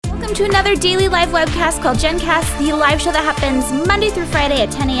welcome to another daily live webcast called GenCast, the live show that happens Monday through Friday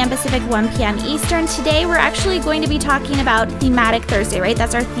at 10 a.m. Pacific, 1 p.m. Eastern. Today, we're actually going to be talking about Thematic Thursday, right?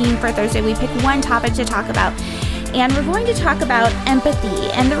 That's our theme for Thursday. We pick one topic to talk about, and we're going to talk about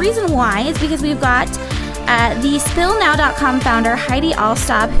empathy. And the reason why is because we've got the SpillNow.com founder, Heidi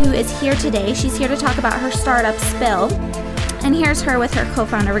Allstop, who is here today. She's here to talk about her startup, Spill. And here's her with her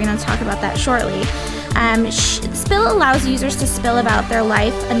co-founder. We're going to talk about that shortly. Spill allows users to spill about their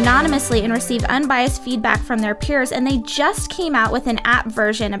life anonymously and receive unbiased feedback from their peers, and they just came out with an app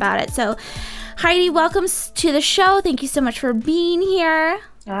version about it. So, Heidi, welcome to the show. Thank you so much for being here.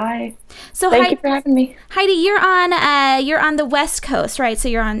 Hi. So Thank you for having me. Heidi, you're on the West Coast, right? So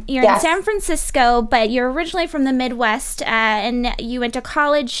you're in San Francisco, but you're originally from the Midwest, and you went to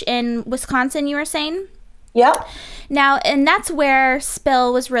college in Wisconsin, you were saying? Yep. Now, and that's where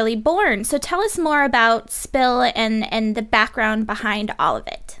Spill was really born. So tell us more about Spill and the background behind all of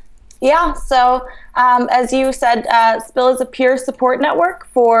it. Yeah, so as you said, Spill is a peer support network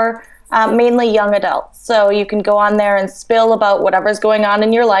for mainly young adults. So you can go on there and spill about whatever's going on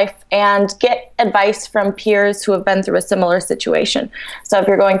in your life and get advice from peers who have been through a similar situation. So if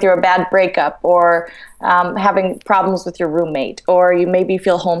you're going through a bad breakup or having problems with your roommate, or you maybe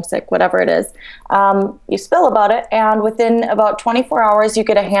feel homesick, whatever it is, you spill about it, and within about 24 hours you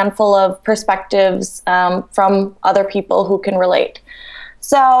get a handful of perspectives from other people who can relate.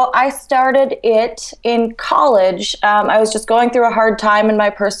 So I started it in college. I was just going through a hard time in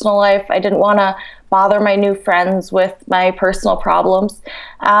my personal life. I didn't want to bother my new friends with my personal problems.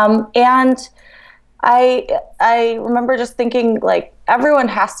 And I remember just thinking, like, everyone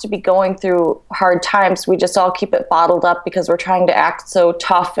has to be going through hard times. We just all keep it bottled up because we're trying to act so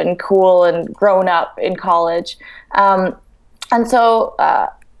tough and cool and grown up in college. And so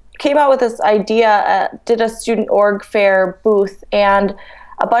came out with this idea, did a student org fair booth, and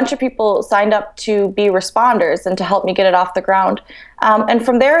a bunch of people signed up to be responders and to help me get it off the ground. And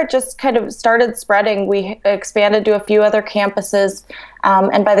from there, it just kind of started spreading. We expanded to a few other campuses.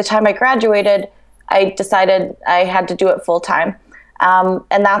 And by the time I graduated, I decided I had to do it full time.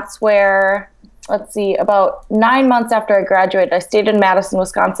 And that's where, about 9 months after I graduated, I stayed in Madison,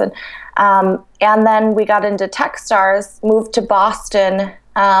 Wisconsin. And then we got into Techstars, moved to Boston,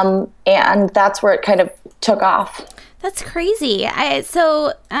 and that's where it kind of took off. That's crazy. Let's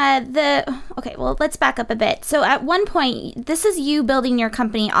back up a bit. So at one point, this is you building your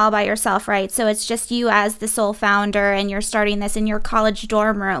company all by yourself, right? So it's just you as the sole founder, and you're starting this in your college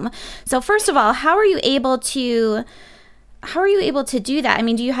dorm room. So first of all, how are you able to do that? I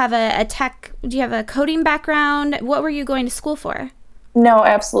mean, do you have a coding background? What were you going to school for? No,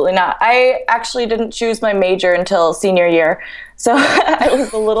 absolutely not. I actually didn't choose my major until senior year, so I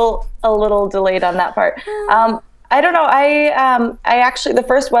was a little delayed on that part. I don't know. I actually, the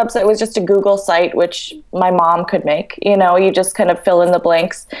first website was just a Google site, which my mom could make. You know, you just kind of fill in the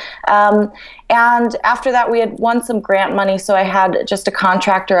blanks. And after that, we had won some grant money, so I had just a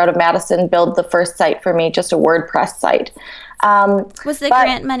contractor out of Madison build the first site for me, just a WordPress site. Was the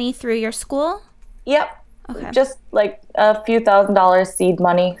grant money through your school? Yep. Okay. Just like a few $1,000s seed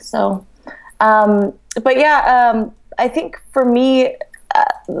money. So, but yeah, I think for me,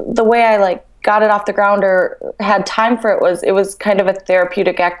 the way I got it off the ground or had time for it was kind of a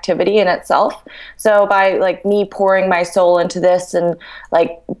therapeutic activity in itself. So by me pouring my soul into this and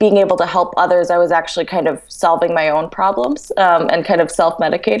being able to help others, I was actually kind of solving my own problems and kind of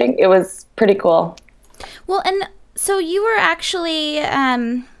self-medicating. It was pretty cool. Well, and so you were actually,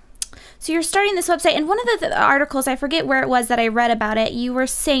 so you're starting this website, and one of the articles, I forget where it was that I read about it, you were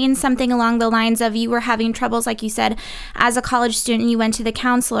saying something along the lines of you were having troubles, like you said, as a college student. You went to the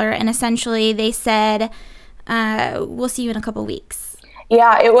counselor, and essentially they said, we'll see you in a couple weeks.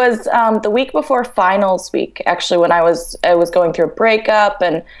 Yeah, it was the week before finals week, actually, when I was going through a breakup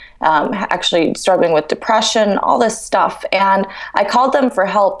and actually struggling with depression, all this stuff. And I called them for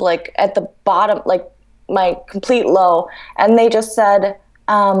help, at the bottom, my complete low, and they just said,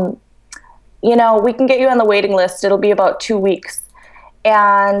 we can get you on the waiting list. It'll be about 2 weeks.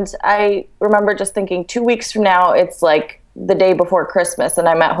 And I remember just thinking, 2 weeks from now, it's like the day before Christmas and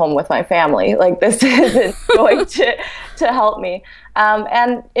I'm at home with my family. This isn't going to help me.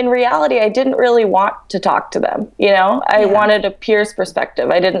 And in reality, I didn't really want to talk to them. I wanted a peer's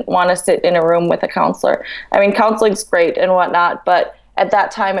perspective. I didn't want to sit in a room with a counselor. I mean, counseling's great and whatnot, but at that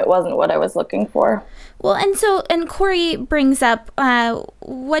time, it wasn't what I was looking for. Well, and Corey brings up,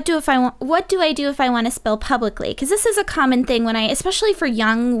 what do I do if I want to spill publicly? Because this is a common thing especially for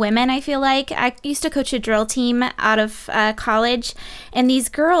young women. I feel like I used to coach a drill team out of college, and these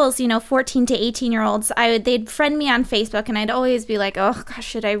girls, 14 to 18-year-olds, they'd friend me on Facebook, and I'd always be like, oh gosh,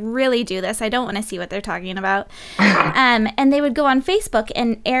 should I really do this? I don't want to see what they're talking about. And they would go on Facebook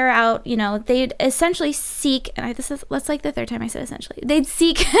and air out, they'd essentially seek, and that's like the third time I said essentially, they'd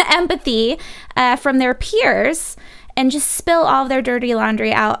seek empathy from their peers and just spill all of their dirty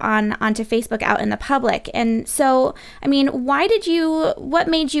laundry out onto Facebook, out in the public. And so, what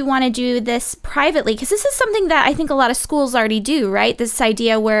made you want to do this privately? Because this is something that I think a lot of schools already do, right? This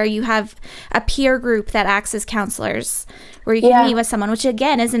idea where you have a peer group that acts as counselors, where you can meet with someone, which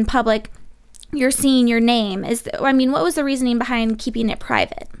again is in public. You're seeing your name. What was the reasoning behind keeping it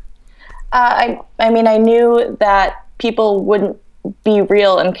private? I knew that people wouldn't be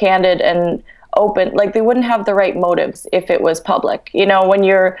real and candid and open, like they wouldn't have the right motives if it was public. When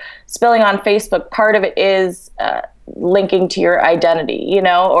you're spilling on Facebook, part of it is linking to your identity,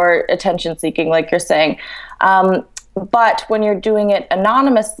 or attention seeking, like you're saying. But when you're doing it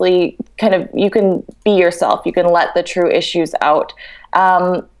anonymously, you can be yourself. You can let the true issues out.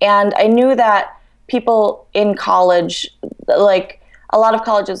 And I knew that people in college, like a lot of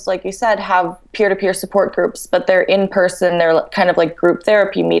colleges, like you said, have peer-to-peer support groups, but they're in person. They're kind of like group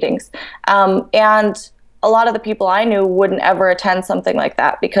therapy meetings. And a lot of the people I knew wouldn't ever attend something like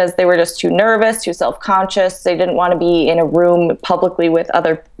that because they were just too nervous, too self-conscious. They didn't want to be in a room publicly with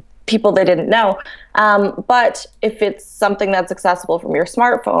other people they didn't know. But if it's something that's accessible from your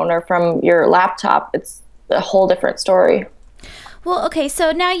smartphone or from your laptop, it's a whole different story. Well, okay,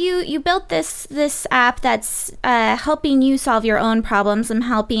 so now you built this app that's helping you solve your own problems and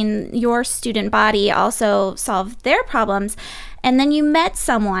helping your student body also solve their problems. And then you met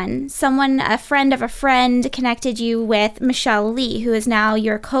someone, a friend of a friend connected you with Michelle Lee, who is now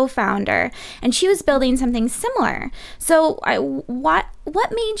your co-founder, and she was building something similar. So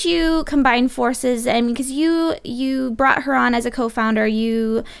what made you combine forces? And because you brought her on as a co-founder,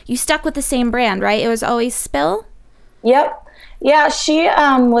 you stuck with the same brand, right? It was always Spill? Yep. Yeah, she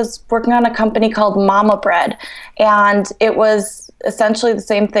was working on a company called Mama Bread, and it was essentially the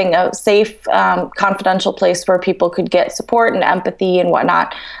same thing, a safe, confidential place where people could get support and empathy and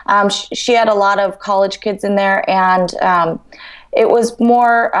whatnot. She had a lot of college kids in there, and it was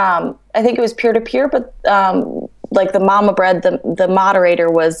more, I think it was peer-to-peer, but like the Mama Bread, the moderator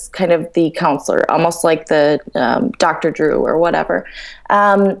was kind of the counselor, almost like the Dr. Drew or whatever.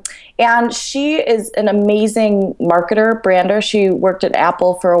 And she is an amazing marketer, brander. She worked at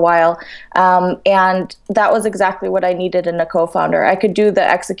Apple for a while. And that was exactly what I needed in a co-founder. I could do the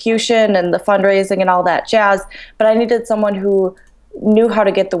execution and the fundraising and all that jazz, but I needed someone who knew how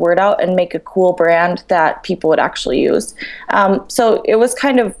to get the word out and make a cool brand that people would actually use. So it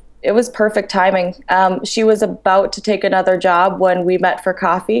was perfect timing. She was about to take another job when we met for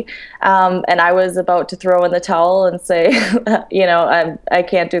coffee, and I was about to throw in the towel and say, I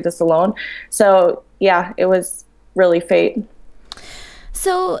can't do this alone. So yeah, it was really fate.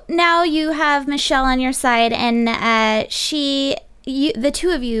 So now you have Michelle on your side, and the two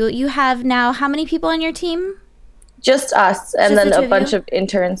of you have now how many people on your team? Just us, and then a bunch of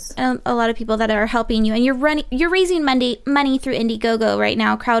interns. A lot of people that are helping you, and you're raising money through Indiegogo right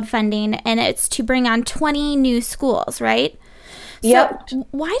now, crowdfunding, and it's to bring on 20 new schools, right? Yep. So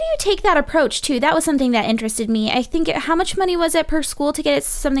why do you take that approach too? That was something that interested me. I think how much money was it per school to get it?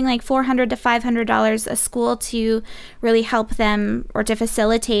 Something like $400 to $500 a school to really help them or to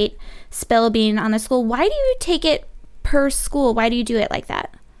facilitate Spill being on the school. Why do you take it per school? Why do you do it like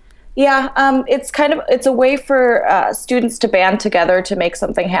that? Yeah, it's a way for students to band together to make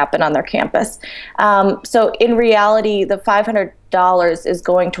something happen on their campus. So in reality, the $500 is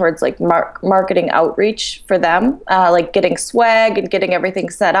going towards like marketing outreach for them, like getting swag and getting everything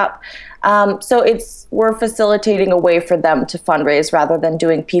set up. So we're facilitating a way for them to fundraise rather than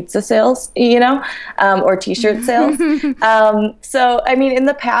doing pizza sales, or T-shirt sales. So, in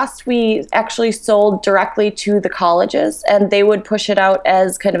the past, we actually sold directly to the colleges, and they would push it out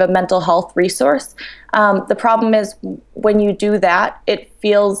as kind of a mental health resource. The problem is when you do that, it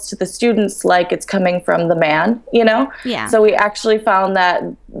feels to the students like it's coming from the man, Yeah. So we actually found that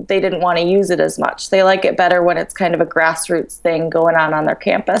they didn't want to use it as much. They like it better when it's kind of a grassroots thing going on their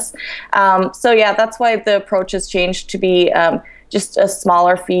campus. So yeah, that's why the approach has changed to be just a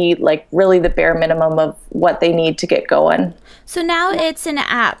smaller fee, like really the bare minimum of what they need to get going. So now it's an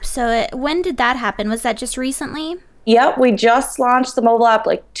app. So when did that happen? Was that just recently? Yep, we just launched the mobile app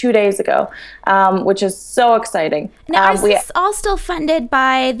like 2 days ago, which is so exciting. Now, is this all still funded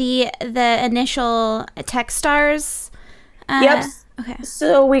by the initial Techstars? Yep. Okay.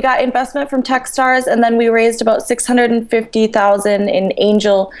 So we got investment from Techstars, and then we raised about $650,000 in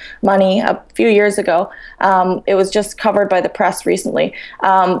angel money a few years ago. It was just covered by the press recently,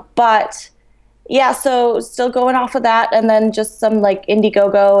 but. Yeah, so still going off of that, and then just some like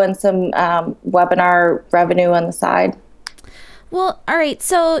Indiegogo and some webinar revenue on the side. Well, all right.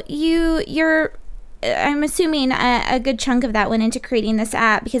 So you're I'm assuming a good chunk of that went into creating this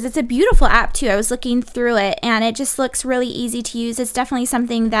app, because it's a beautiful app too. I was looking through it and it just looks really easy to use. It's definitely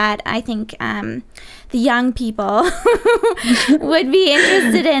something that I think the young people would be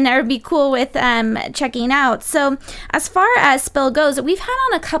interested in or be cool with checking out. So as far as Spill goes, we've had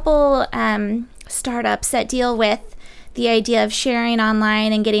on a couple startups that deal with the idea of sharing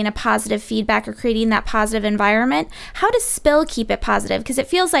online and getting a positive feedback or creating that positive environment. How does Spill keep it positive? Because it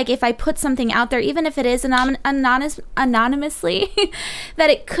feels like if I put something out there, even if it is anonymously, that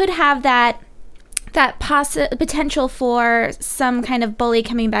it could have that potential for some kind of bully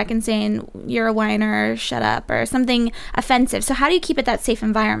coming back and saying, you're a whiner, or shut up, or something offensive. So how do you keep it that safe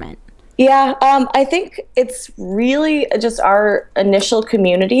environment? Yeah, I think it's really just our initial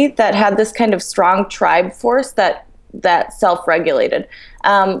community that had this kind of strong tribe force that self-regulated.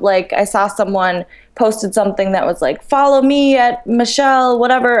 Like I saw someone posted something that was like, follow me at Michelle,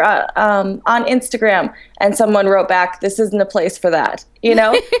 whatever, on Instagram. And someone wrote back, this isn't a place for that. You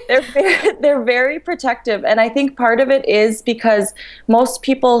know, they're very protective. And I think part of it is because most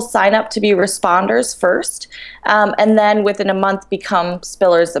people sign up to be responders first, and then within a month become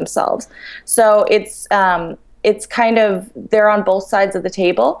spillers themselves. So it's kind of, they're on both sides of the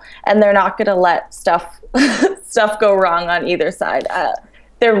table, and they're not going to let stuff go wrong on either side.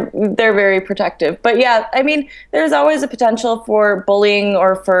 They're very protective. But yeah, I mean, there's always a potential for bullying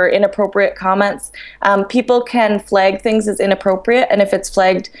or for inappropriate comments. People can flag things as inappropriate, and if it's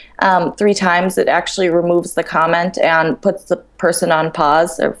flagged 3 times, it actually removes the comment and puts the person on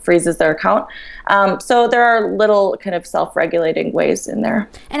pause or freezes their account. So there are little kind of self-regulating ways in there.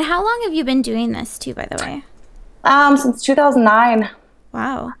 And how long have you been doing this too, by the way? Since 2009.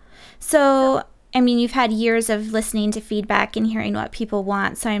 Wow. So, I mean, you've had years of listening to feedback and hearing what people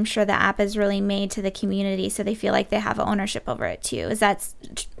want. So I'm sure the app is really made to the community so they feel like they have ownership over it too. Is that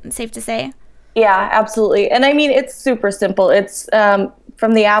safe to say? Yeah, absolutely. And I mean, it's super simple. It's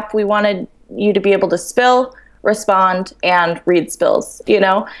from the app, we wanted you to be able to spill, respond, and read spills, you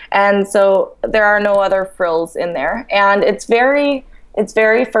know? And so there are no other frills in there. And it's very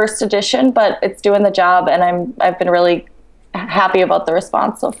first edition, but it's doing the job, and I've been really happy about the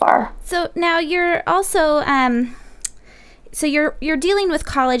response so far. So now you're also so you're dealing with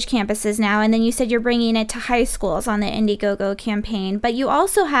college campuses now, and then you said you're bringing it to high schools on the Indiegogo campaign, but you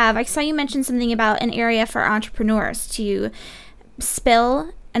also have, I saw you mention something about an area for entrepreneurs to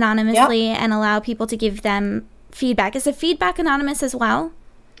spill anonymously and allow people to give them feedback. Is the feedback anonymous as well?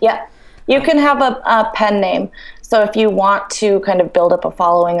 Yeah. You can have a pen name. So if you want to kind of build up a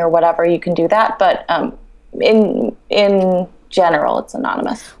following or whatever, you can do that. But in general, it's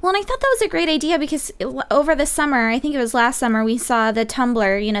anonymous. Well, and I thought that was a great idea because over the summer, I think it was last summer, we saw the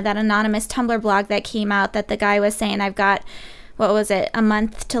Tumblr, you know, that anonymous Tumblr blog that came out that the guy was saying, I've got, what was it, a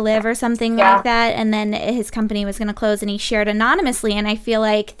month to live or something like that, and then his company was going to close, and he shared anonymously, and I feel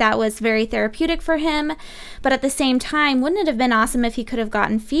like that was very therapeutic for him. But at the same time, wouldn't it have been awesome if he could have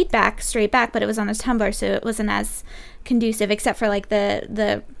gotten feedback straight back? But it was on his Tumblr, so it wasn't as conducive, except for like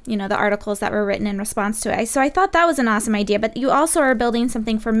the you know, the articles that were written in response to it. So I thought that was an awesome idea. But you also are building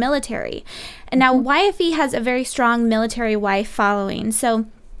something for military, and now YFE has a very strong military wife following. So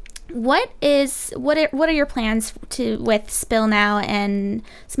what are your plans with Spill Now and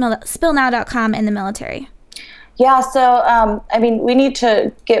spillnow.com and the military? Yeah, so I mean, we need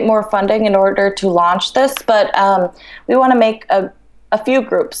to get more funding in order to launch this, but we want to make a few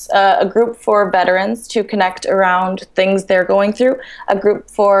groups, a group for veterans to connect around things they're going through, a group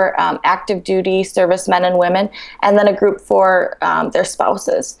for active duty servicemen and women, and then a group for their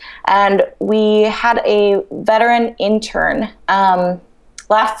spouses. And we had a veteran intern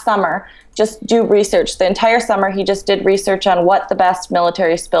last summer just do research. The entire summer, he just did research on what the best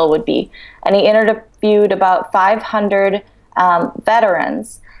military spill would be. And he interviewed about 500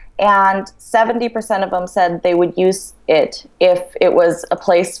 veterans, and 70% of them said they would use it if it was a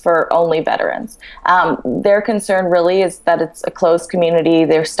place for only veterans. Their concern really is that it's a closed community,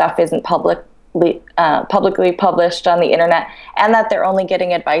 their stuff isn't publicly published on the internet, and that they're only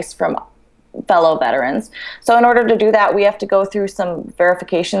getting advice from fellow veterans. So in order to do that, we have to go through some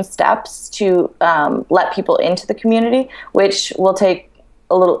verification steps to let people into the community, which will take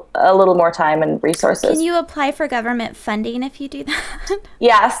a little more time and resources. Can you apply for government funding if you do that?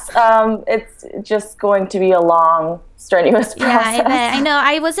 Yes, it's just going to be a long, strenuous process. Yeah, I bet. I know.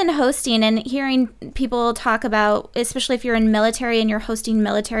 I was in hosting, and hearing people talk about, especially if you're in military and you're hosting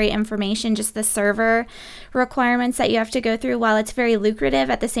military information, just the server requirements that you have to go through. While it's very lucrative,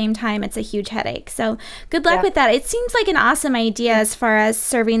 at the same time, it's a huge headache. So good luck with that. It seems like an awesome idea as far as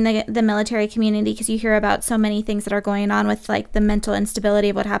serving the military community, because you hear about so many things that are going on with like the mental instability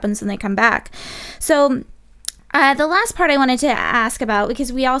of what happens when they come back. So the last part I wanted to ask about,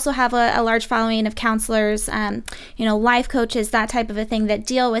 because we also have a large following of counselors, life coaches, that type of a thing, that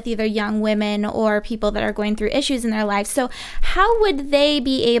deal with either young women or people that are going through issues in their lives. So how would they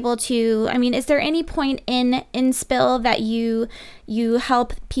be able to, is there any point in Spill that you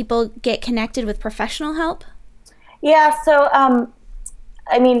help people get connected with professional help? Yeah, so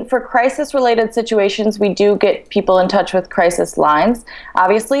for crisis-related situations, we do get people in touch with crisis lines,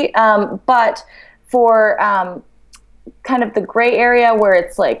 obviously, but for kind of the gray area where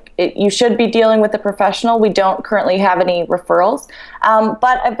it's like you should be dealing with a professional, we don't currently have any referrals.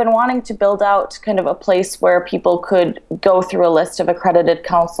 But I've been wanting to build out kind of a place where people could go through a list of accredited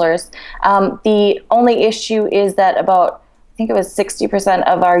counselors. The only issue is that I think it was 60%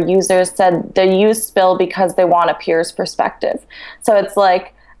 of our users said they use Spill because they want a peer's perspective. So it's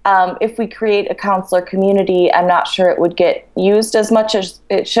like, if we create a counselor community, I'm not sure it would get used as much as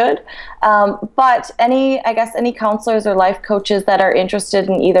it should. But any counselors or life coaches that are interested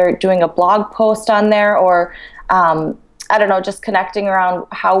in either doing a blog post on there or, just connecting around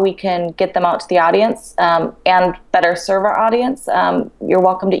how we can get them out to the audience and better serve our audience, you're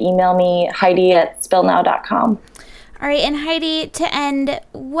welcome to email me, Heidi@spillnow.com. All right. And Heidi, to end,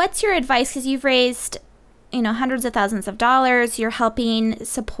 what's your advice? Because you've raised hundreds of thousands of dollars. You're helping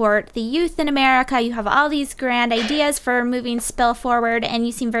support the youth in America. You have all these grand ideas for moving Spill forward, and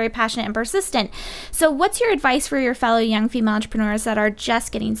you seem very passionate and persistent. So what's your advice for your fellow young female entrepreneurs that are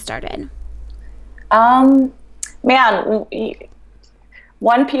just getting started? One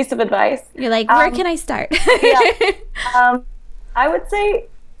piece of advice. You're like, where can I start? I would say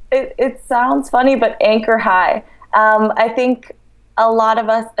it sounds funny, but anchor high. I think a lot of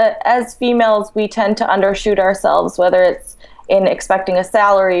us, as females, we tend to undershoot ourselves, whether it's in expecting a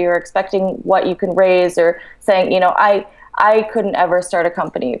salary or expecting what you can raise or saying, I couldn't ever start a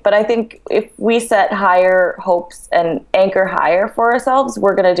company. But I think if we set higher hopes and anchor higher for ourselves,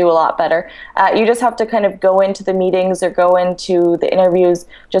 we're going to do a lot better. You just have to kind of go into the meetings or go into the interviews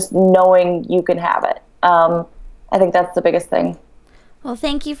just knowing you can have it. I think that's the biggest thing. Well,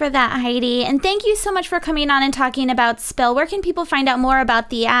 thank you for that, Heidi. And thank you so much for coming on and talking about Spill. Where can people find out more about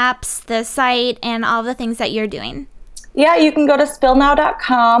the apps, the site, and all the things that you're doing? Yeah, you can go to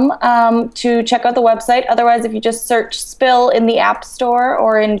spillnow.com to check out the website. Otherwise, if you just search Spill in the App Store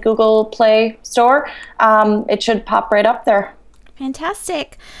or in Google Play Store, it should pop right up there.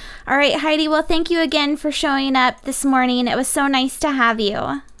 Fantastic. All right, Heidi. Well, thank you again for showing up this morning. It was so nice to have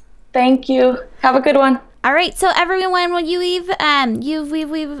you. Thank you. Have a good one. All right, so everyone, when you leave, blah,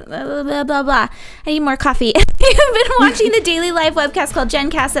 blah, blah. I need more coffee. You've been watching the daily live webcast called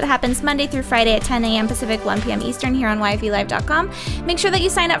GenCast that happens Monday through Friday at 10 a.m. Pacific, 1 p.m. Eastern here on YFElive.com. Make sure that you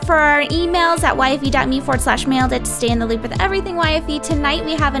sign up for our emails at yfe.me/mail to stay in the loop with everything YFE. Tonight,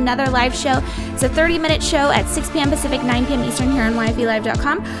 we have another live show. It's a 30-minute show at 6 p.m. Pacific, 9 p.m. Eastern here on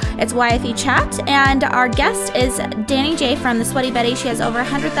YFElive.com. It's YFE Chat, and our guest is Danny J from The Sweaty Betty. She has over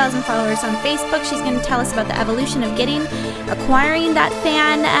 100,000 followers on Facebook. She's going to tell us about the evolution of acquiring that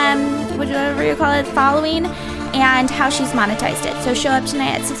fan, whatever you call it, following, and how she's monetized it. So show up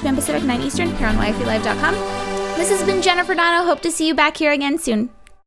tonight at 6 p.m. Pacific, 9 Eastern here on YFElive.com. This has been Jennifer Dono. Hope to see you back here again soon.